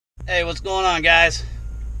Hey, what's going on, guys?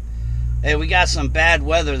 Hey, we got some bad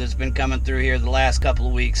weather that's been coming through here the last couple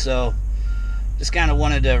of weeks, so just kind of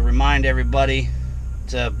wanted to remind everybody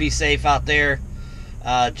to be safe out there.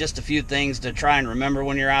 Just a few things to try and remember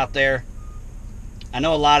when you're out there. I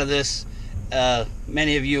know a lot of this,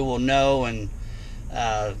 many of you will know, and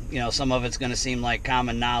some of it's going to seem like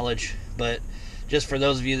common knowledge, but just for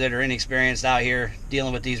those of you that are inexperienced out here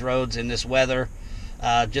dealing with these roads in this weather,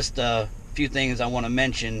 just a few things I want to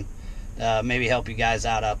mention, maybe help you guys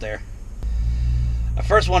out there. I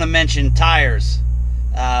first want to mention tires.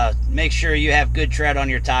 Make sure you have good tread on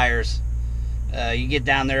your tires. You get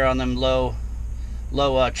down there on them low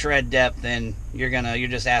tread depth, and you're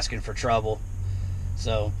just asking for trouble.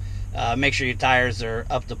 So make sure your tires are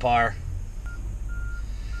up to par.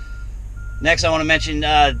 Next, I want to mention,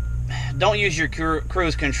 don't use your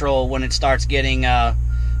cruise control when it starts getting to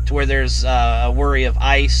where there's a worry of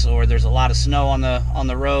ice or there's a lot of snow on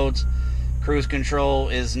the roads. Cruise control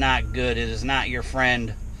is not good. It is not your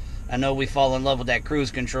friend. I know we fall in love with that cruise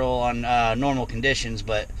control on normal conditions,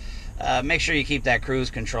 but make sure you keep that cruise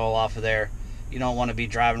control off of there. You don't want to be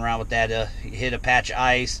driving around with that. Hit a patch of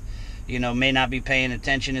ice. May not be paying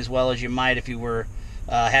attention as well as you might if you were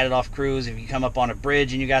had it off cruise. If you come up on a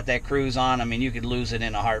bridge and you got that cruise on, I mean, you could lose it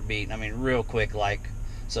in a heartbeat. I mean, real quick like.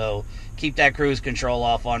 So keep that cruise control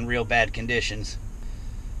off on real bad conditions.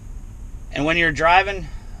 And when you're driving,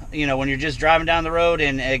 when you're just driving down the road,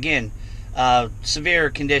 and again, severe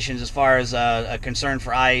conditions as far as a concern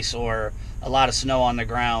for ice or a lot of snow on the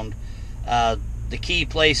ground, the key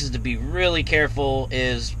places to be really careful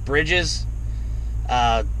is bridges,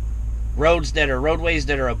 roadways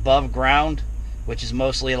that are above ground, which is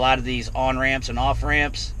mostly a lot of these on-ramps and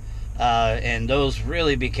off-ramps, and those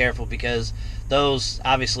really be careful, because those,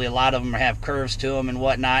 obviously, a lot of them have curves to them and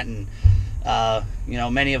whatnot, and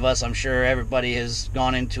many of us, I'm sure everybody has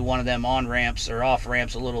gone into one of them on-ramps or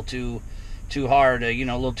off-ramps a little too hard, a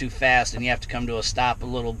little too fast, and you have to come to a stop a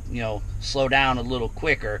little, slow down a little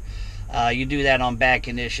quicker. You do that on bad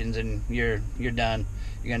conditions, and you're done.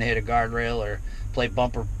 You're gonna hit a guardrail or play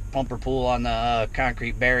bumper pool on the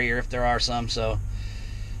concrete barrier if there are some. So,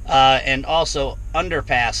 and also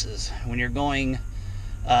underpasses when you're going.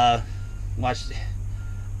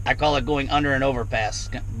 I call it going under an overpass,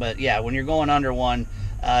 but yeah, when you're going under one,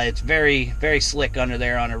 it's very, very slick under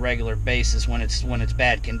there on a regular basis when it's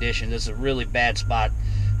bad conditions. It's a really bad spot.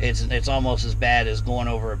 It's almost as bad as going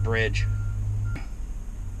over a bridge.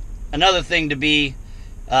 Another thing to be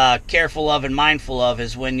careful of and mindful of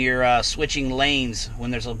is when you're switching lanes, when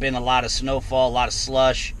there's been a lot of snowfall, a lot of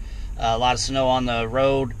slush, a lot of snow on the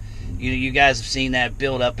road. You guys have seen that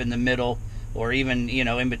build up in the middle, or even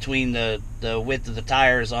in between the width of the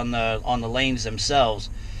tires on the lanes themselves.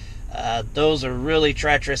 Those are really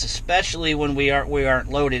treacherous, especially when we aren't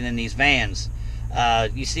loaded in these vans.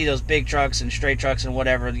 You see those big trucks and straight trucks and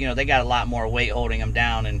whatever, they got a lot more weight holding them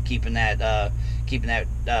down and keeping that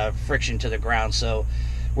friction to the ground. So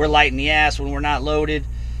we're light in the ass when we're not loaded,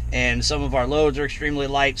 and some of our loads are extremely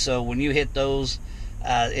light, so when you hit those,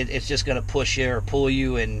 it's just going to push you or pull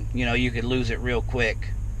you, and you could lose it real quick.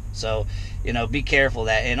 So be careful of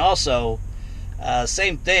that. And also,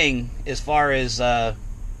 same thing as far as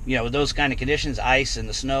those kind of conditions, ice and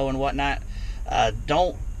the snow and whatnot.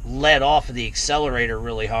 Don't let off of the accelerator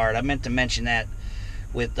really hard. I meant to mention that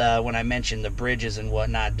with when I mentioned the bridges and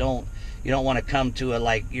whatnot. You don't want to come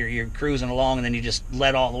to you're cruising along and then you just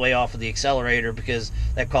let all the way off of the accelerator, because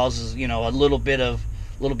that causes a little bit of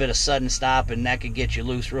sudden stop, and that could get you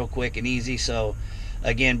loose real quick and easy. So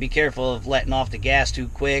again, be careful of letting off the gas too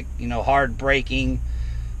quick. Hard braking.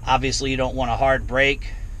 Obviously, you don't want a hard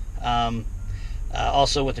brake.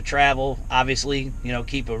 Also with the travel, obviously,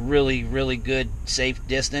 keep a really, really good safe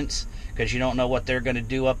distance, because you don't know what they're going to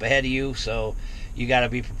do up ahead of you. So you got to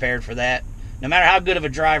be prepared for that. No matter how good of a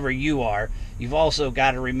driver you are, you've also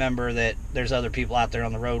got to remember that there's other people out there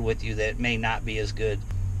on the road with you that may not be as good.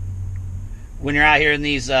 When you're out here in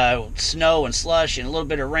these snow and slush and a little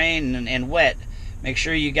bit of rain and wet, make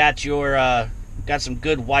sure you got some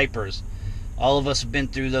good wipers. All of us have been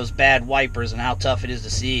through those bad wipers and how tough it is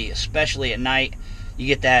to see, especially at night. You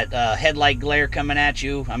get that headlight glare coming at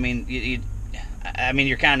you. I mean,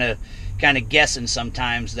 you're kind of guessing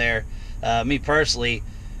sometimes there. Me personally,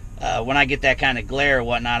 when I get that kind of glare or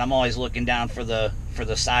whatnot, I'm always looking down for the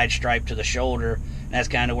side stripe to the shoulder. And that's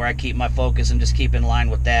kind of where I keep my focus and just keep in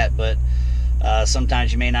line with that. But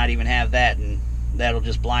sometimes you may not even have that, and that'll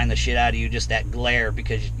just blind the shit out of you, just that glare,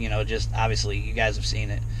 because just obviously you guys have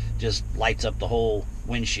seen it, just lights up the whole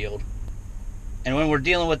windshield. And when we're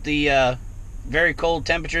dealing with the very cold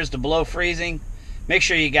temperatures to below freezing, make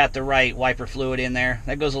sure you got the right wiper fluid in there.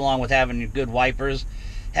 That goes along with having good wipers.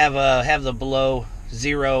 Have the below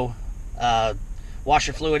zero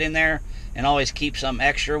washer fluid in there, and always keep some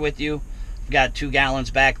extra with you. I've got 2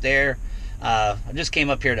 gallons back there. I just came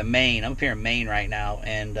up here to Maine. I'm up here in Maine right now,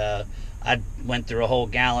 and I went through a whole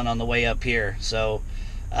gallon on the way up here. So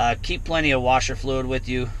keep plenty of washer fluid with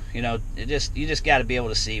you. You know, you just got to be able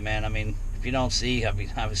to see, man. I mean, if you don't see,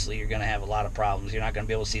 obviously you're going to have a lot of problems. You're not going to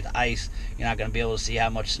be able to see the ice. You're not going to be able to see how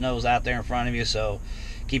much snow's out there in front of you. So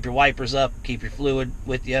keep your wipers up, keep your fluid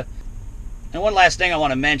with you. And one last thing I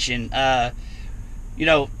want to mention, you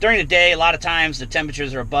know, during the day, a lot of times the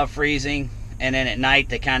temperatures are above freezing, and then at night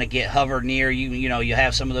they kind of get hover near you. You know, you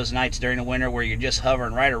have some of those nights during the winter where you're just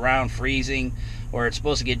hovering right around freezing, or it's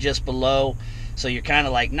supposed to get just below, so you're kind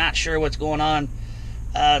of like not sure what's going on.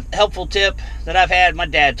 Helpful tip that I've had, my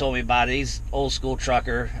dad told me about it. He's old school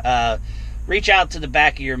trucker. Reach out to the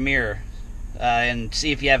back of your mirror and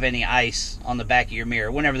see if you have any ice on the back of your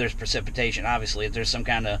mirror whenever there's precipitation. Obviously, if there's some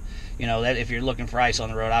kind of, you know, that if you're looking for ice on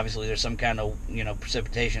the road, obviously there's some kind of, you know,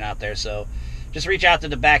 precipitation out there. So just reach out to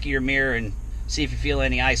the back of your mirror and see if you feel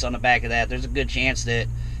any ice on the back of that. There's a good chance that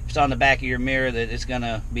if it's on the back of your mirror that it's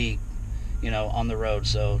gonna be, you know, on the road.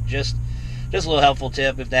 So just a little helpful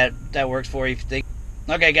tip if that works for you. If you think.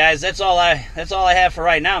 Okay, guys, that's all I have for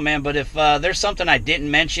right now, man. But if there's something I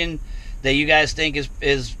didn't mention that you guys think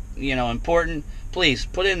is you know, important, please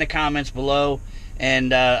put it in the comments below.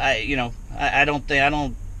 And I don't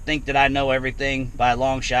think that I know everything by a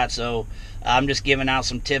long shot, so I'm just giving out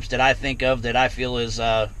some tips that I think of that I feel is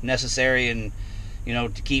necessary, and you know,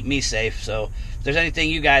 to keep me safe. So if there's anything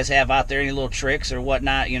you guys have out there, any little tricks or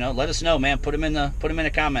whatnot, you know, let us know, man. Put them in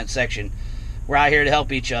the comment section. We're out here to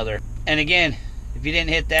help each other. And again, if you didn't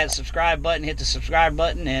hit that subscribe button, hit the subscribe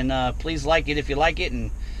button, and please like it if you like it,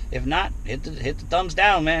 and if not, hit the thumbs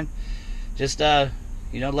down, man. Just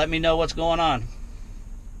you know, let me know what's going on.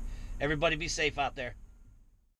 Everybody be safe out there.